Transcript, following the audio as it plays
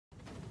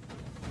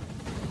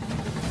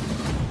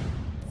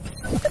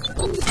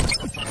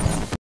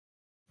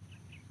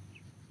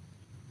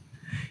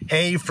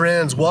Hey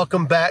friends,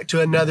 welcome back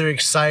to another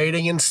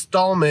exciting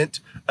installment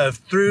of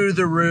Through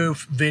the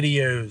Roof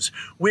videos.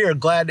 We are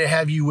glad to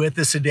have you with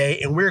us today,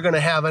 and we're going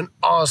to have an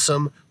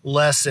awesome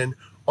lesson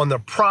on the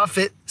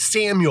prophet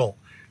Samuel.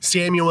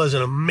 Samuel is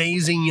an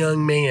amazing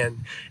young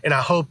man, and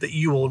I hope that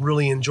you will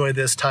really enjoy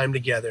this time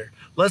together.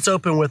 Let's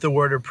open with a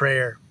word of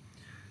prayer.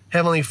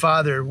 Heavenly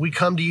Father, we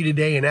come to you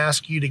today and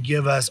ask you to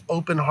give us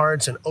open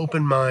hearts and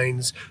open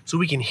minds so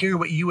we can hear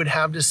what you would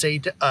have to say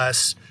to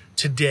us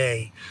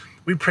today.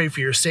 We pray for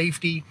your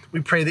safety.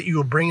 We pray that you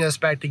will bring us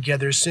back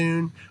together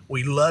soon.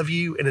 We love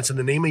you, and it's in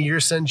the name of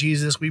your son,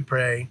 Jesus, we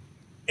pray.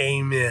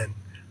 Amen.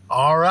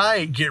 All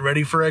right, get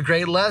ready for a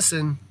great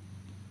lesson.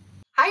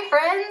 Hi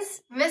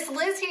friends, Miss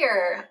Liz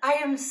here. I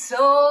am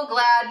so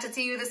glad to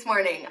see you this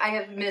morning. I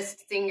have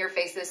missed seeing your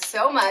faces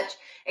so much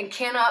and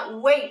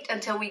cannot wait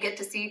until we get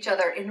to see each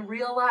other in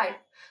real life.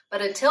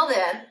 But until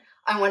then,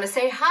 I want to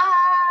say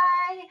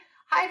hi.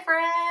 Hi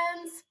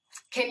friends.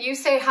 Can you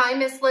say hi,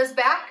 Miss Liz,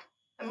 back?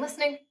 I'm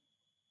listening.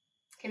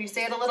 Can you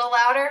say it a little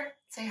louder?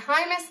 Say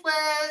hi, Miss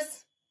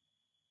Liz.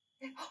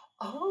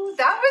 Oh,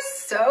 that was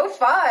so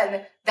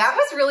fun. That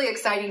was really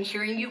exciting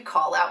hearing you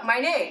call out my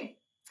name.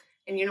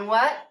 And you know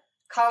what?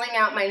 Calling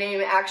out my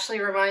name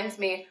actually reminds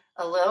me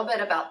a little bit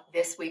about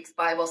this week's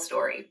Bible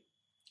story.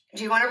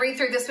 Do you want to read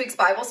through this week's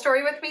Bible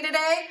story with me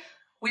today?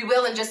 We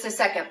will in just a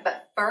second,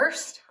 but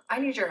first, I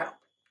need your help.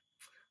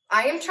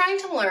 I am trying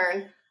to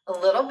learn a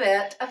little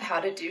bit of how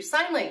to do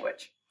sign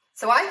language.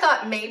 So I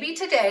thought maybe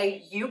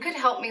today you could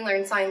help me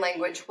learn sign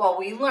language while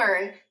we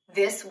learn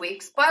this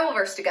week's Bible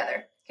verse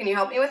together. Can you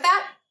help me with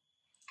that?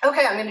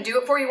 Okay, I'm going to do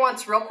it for you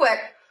once real quick.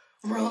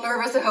 I'm real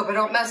nervous. I hope I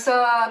don't mess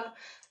up.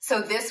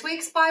 So this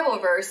week's Bible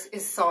verse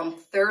is Psalm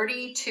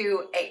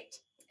 32:8.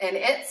 And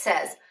it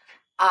says,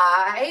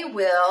 I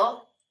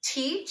will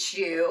teach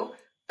you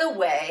the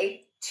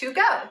way to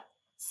go.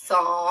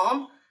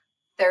 Psalm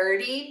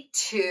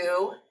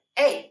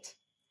 32:8.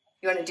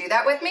 You want to do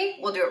that with me?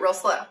 We'll do it real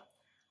slow.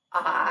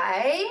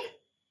 I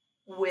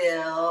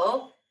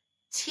will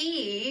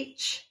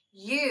teach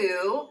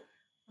you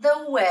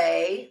the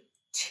way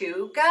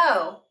to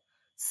go.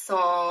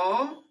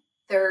 Psalm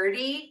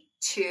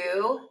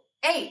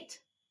 32:8.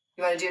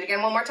 You want to do it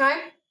again one more time?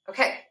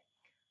 Okay.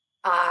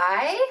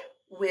 I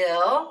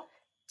will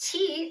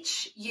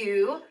teach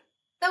you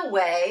the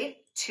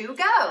way to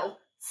go.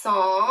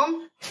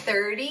 Psalm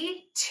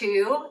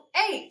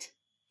 32:8.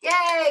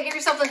 Yay, give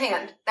yourself a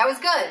hand. That was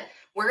good.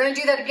 We're going to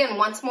do that again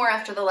once more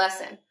after the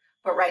lesson.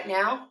 But right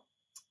now,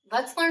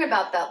 let's learn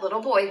about that little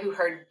boy who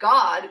heard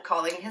God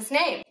calling his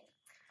name.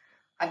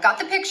 I've got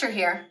the picture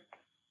here.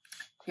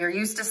 You're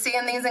used to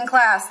seeing these in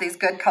class, these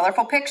good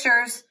colorful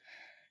pictures.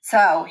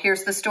 So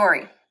here's the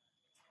story.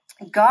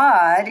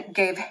 God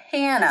gave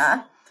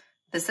Hannah,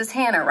 this is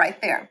Hannah right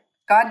there.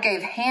 God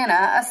gave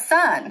Hannah a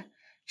son.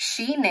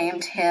 She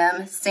named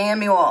him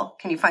Samuel.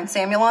 Can you find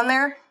Samuel on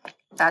there?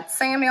 That's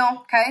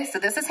Samuel. Okay, so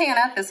this is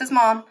Hannah, this is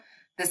mom,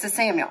 this is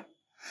Samuel.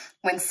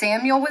 When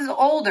Samuel was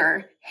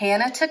older,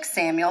 Hannah took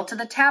Samuel to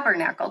the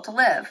tabernacle to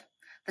live.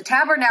 The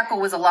tabernacle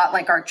was a lot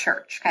like our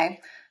church, okay?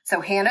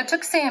 So Hannah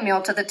took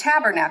Samuel to the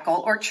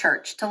tabernacle or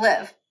church to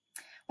live.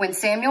 When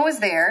Samuel was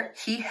there,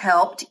 he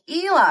helped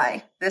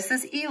Eli. This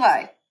is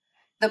Eli,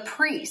 the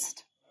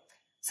priest.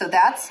 So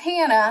that's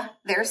Hannah,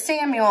 there's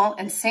Samuel,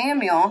 and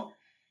Samuel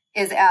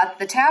is at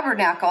the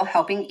tabernacle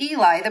helping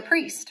Eli, the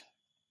priest.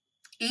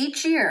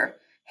 Each year,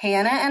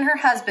 Hannah and her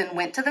husband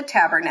went to the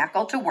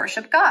tabernacle to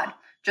worship God,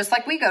 just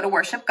like we go to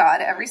worship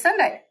God every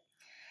Sunday.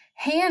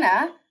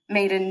 Hannah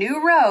made a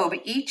new robe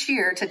each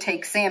year to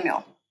take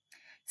Samuel.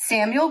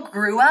 Samuel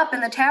grew up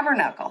in the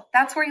tabernacle.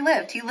 That's where he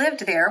lived. He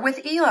lived there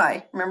with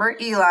Eli. Remember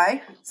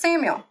Eli?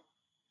 Samuel.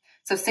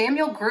 So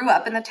Samuel grew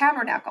up in the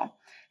tabernacle,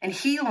 and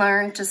he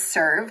learned to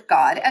serve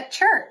God at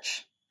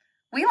church.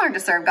 We learn to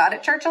serve God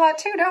at church a lot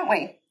too, don't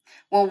we?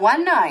 Well,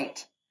 one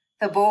night,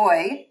 the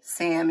boy,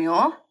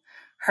 Samuel,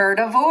 heard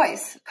a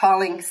voice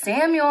calling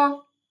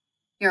Samuel.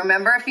 You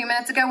remember a few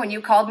minutes ago when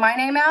you called my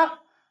name out?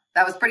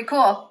 That was pretty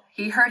cool.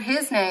 He heard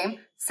his name,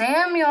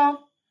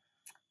 Samuel.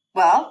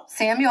 Well,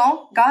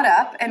 Samuel got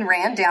up and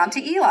ran down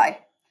to Eli,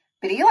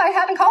 but Eli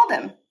hadn't called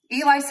him.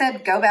 Eli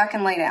said, go back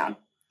and lay down.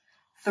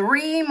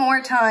 3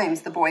 more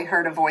times the boy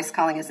heard a voice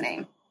calling his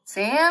name,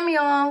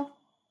 Samuel.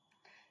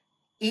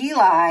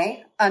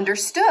 Eli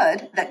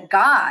understood that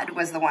God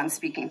was the one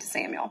speaking to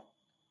Samuel.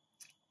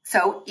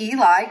 So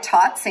Eli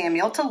taught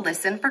Samuel to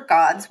listen for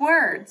God's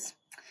words.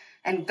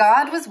 And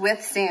God was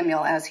with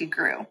Samuel as he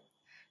grew.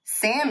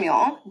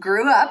 Samuel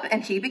grew up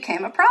and he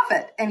became a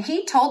prophet. And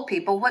he told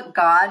people what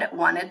God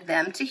wanted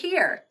them to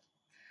hear.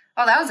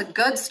 Oh, that was a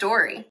good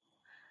story.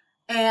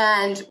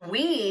 And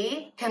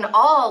we can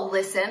all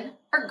listen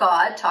for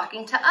God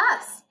talking to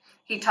us.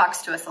 He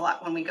talks to us a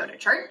lot when we go to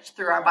church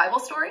through our Bible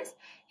stories.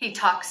 He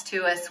talks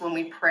to us when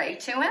we pray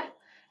to him.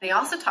 And he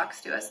also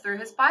talks to us through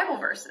his Bible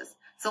verses.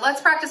 So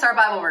let's practice our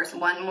Bible verse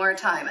one more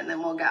time and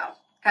then we'll go.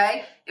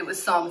 Okay? It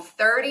was Psalm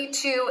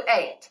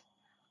 32:8.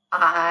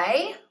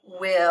 I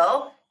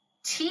will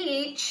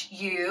teach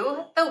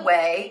you the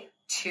way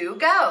to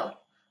go.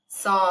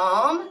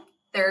 Psalm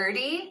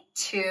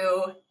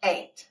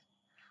 32:8.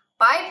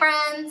 Bye,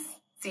 friends.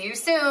 See you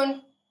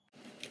soon.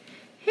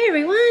 Hey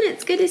everyone,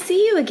 it's good to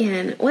see you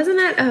again. Wasn't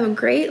that a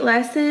great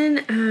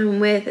lesson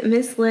with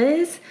Miss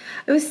Liz?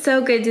 It was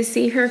so good to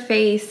see her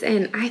face,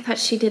 and I thought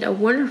she did a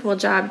wonderful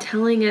job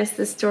telling us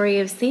the story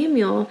of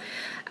Samuel.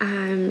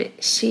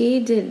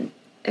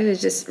 It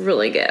was just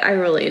really good. I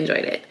really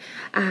enjoyed it.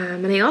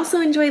 And I also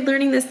enjoyed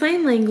learning the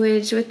sign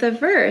language with the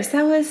verse.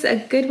 That was a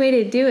good way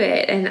to do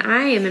it, and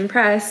I am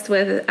impressed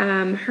with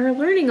her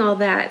learning all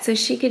that so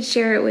she could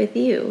share it with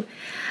you.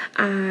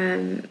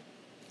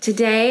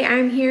 Today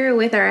I'm here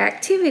with our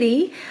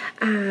activity,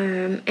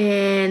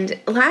 and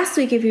last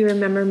week, if you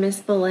remember, Miss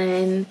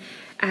Belen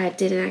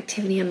did an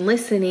activity on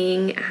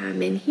listening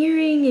and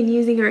hearing and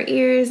using our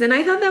ears, and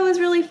I thought that was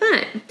really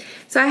fun.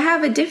 So I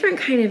have a different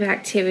kind of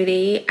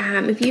activity.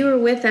 If you were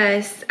with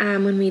us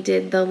when we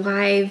did the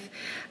live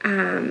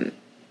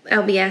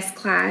LBS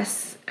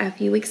class a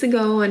few weeks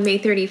ago on May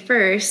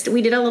 31st,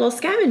 we did a little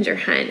scavenger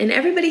hunt, and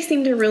everybody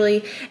seemed to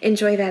really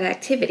enjoy that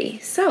activity.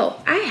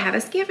 So I have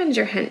a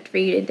scavenger hunt for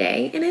you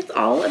today, and it's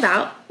all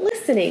about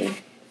listening.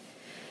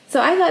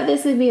 So I thought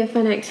this would be a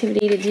fun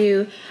activity to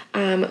do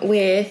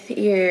with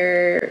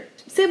your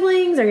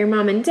siblings or your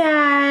mom and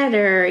dad,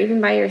 or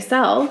even by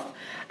yourself.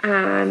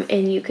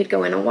 And you could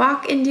go on a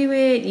walk and do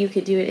it. You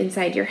could do it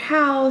inside your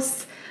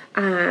house.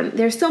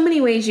 There's so many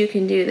ways you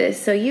can do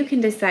this, so you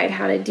can decide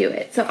how to do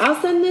it. So I'll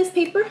send this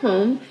paper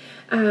home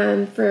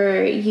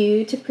for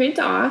you to print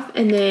off,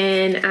 and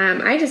then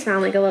I just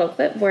found like a little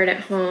clipboard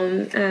at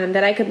home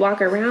that I could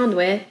walk around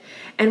with.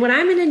 And what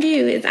I'm going to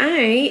do is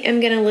I am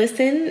going to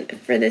listen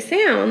for the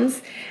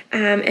sounds,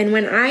 and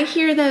when I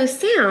hear those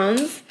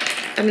sounds,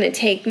 I'm going to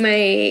take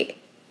my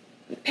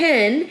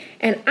pen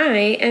and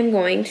I am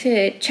going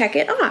to check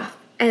it off.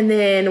 And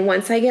then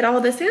once I get all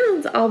the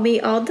sounds, I'll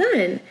be all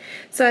done.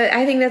 So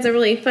I think that's a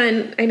really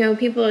fun, I know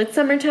people, it's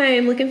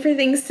summertime looking for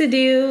things to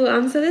do.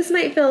 So this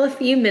might fill a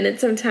few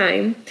minutes of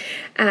time.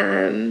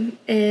 And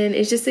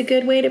it's just a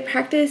good way to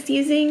practice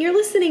using your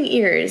listening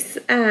ears,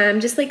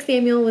 just like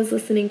Samuel was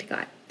listening to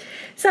God.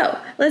 So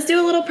let's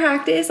do a little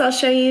practice. I'll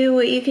show you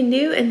what you can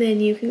do, and then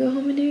you can go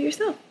home and do it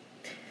yourself.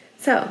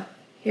 So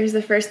here's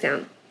the first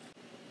sound.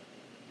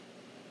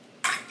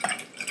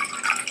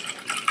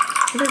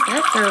 What does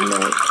that sound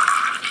like?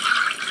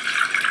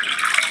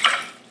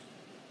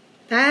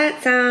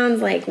 That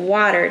sounds like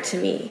water to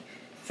me.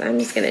 So I'm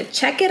just going to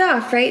check it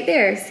off right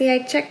there. See, I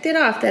checked it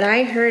off that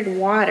I heard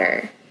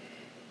water.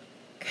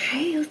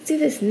 Okay, let's do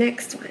this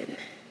next one.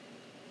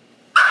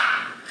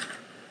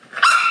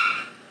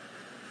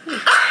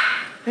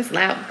 That's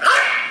loud.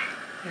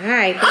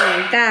 I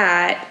think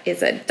that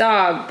is a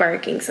dog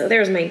barking. So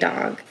there's my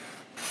dog.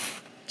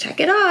 Check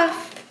it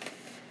off.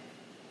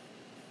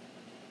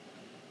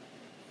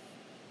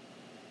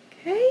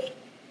 Okay.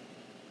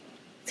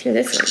 Let's hear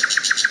this one.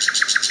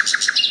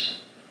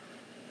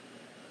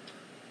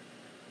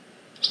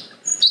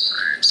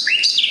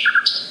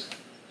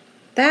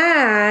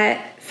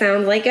 That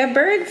sounds like a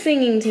bird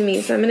singing to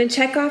me, so I'm going to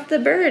check off the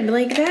bird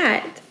like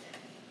that.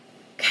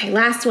 Okay,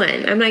 last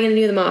one. I'm not going to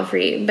do them all for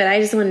you, but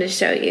I just wanted to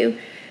show you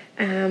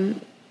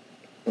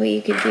what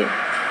you could do.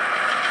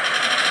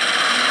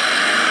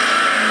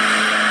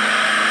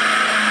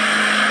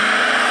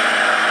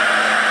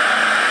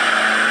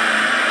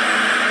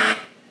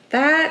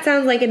 That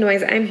sounds like a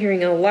noise I'm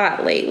hearing a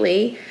lot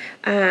lately.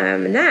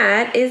 And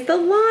that is the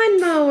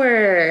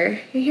lawnmower.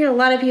 I hear a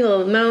lot of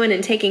people mowing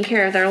and taking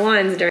care of their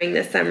lawns during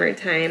the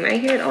summertime. I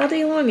hear it all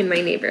day long in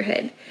my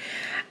neighborhood.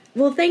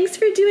 Well, thanks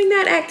for doing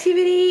that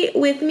activity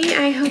with me.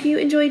 I hope you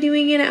enjoy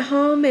doing it at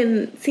home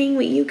and seeing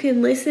what you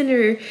can listen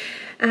or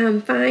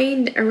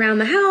find around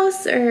the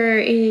house or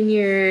in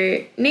your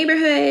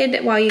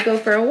neighborhood while you go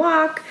for a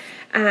walk.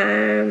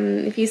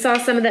 If you saw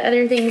some of the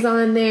other things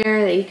on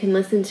there, that you can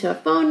listen to a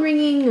phone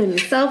ringing on your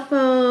cell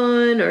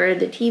phone or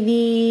the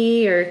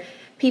TV or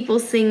people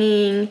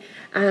singing.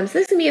 So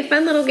this can be a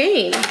fun little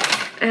game.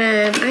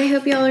 I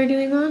hope y'all are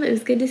doing well. It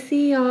was good to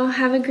see y'all.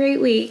 Have a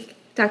great week.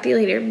 Talk to you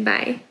later.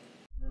 Bye.